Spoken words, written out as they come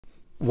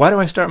Why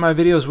do I start my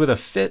videos with a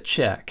fit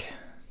check?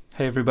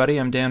 Hey everybody,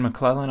 I'm Dan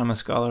McClellan. I'm a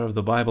scholar of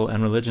the Bible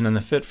and religion, and the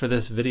fit for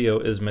this video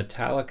is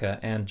Metallica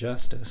and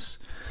Justice.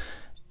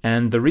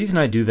 And the reason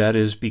I do that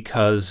is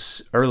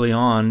because early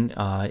on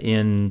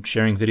in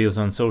sharing videos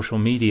on social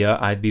media,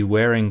 I'd be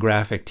wearing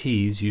graphic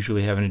tees,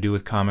 usually having to do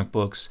with comic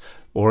books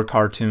or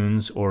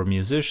cartoons or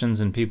musicians,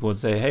 and people would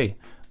say, hey,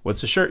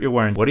 what's the shirt you're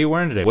wearing? What are you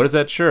wearing today? What is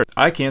that shirt?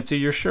 I can't see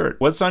your shirt.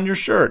 What's on your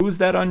shirt? Who's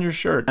that on your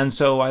shirt? And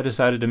so I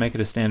decided to make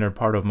it a standard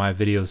part of my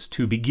videos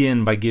to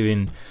begin by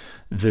giving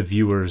the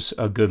viewers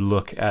a good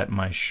look at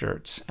my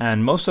shirts.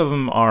 And most of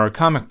them are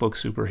comic book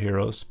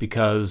superheroes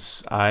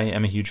because I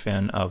am a huge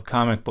fan of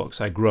comic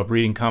books. I grew up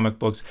reading comic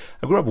books.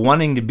 I grew up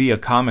wanting to be a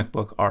comic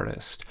book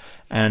artist.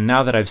 And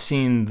now that I've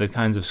seen the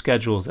kinds of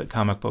schedules that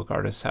comic book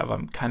artists have,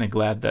 I'm kind of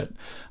glad that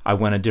I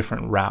went a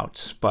different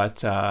route.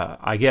 But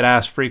I get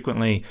asked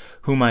frequently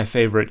who my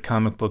favorite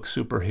comic book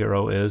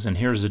superhero is, and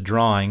here's a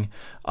drawing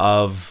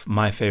of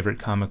my favorite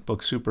comic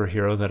book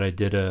superhero that I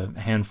did a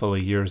handful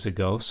of years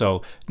ago.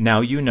 So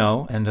now you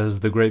know, and as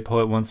the great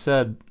poet once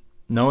said,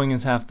 knowing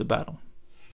is half the battle.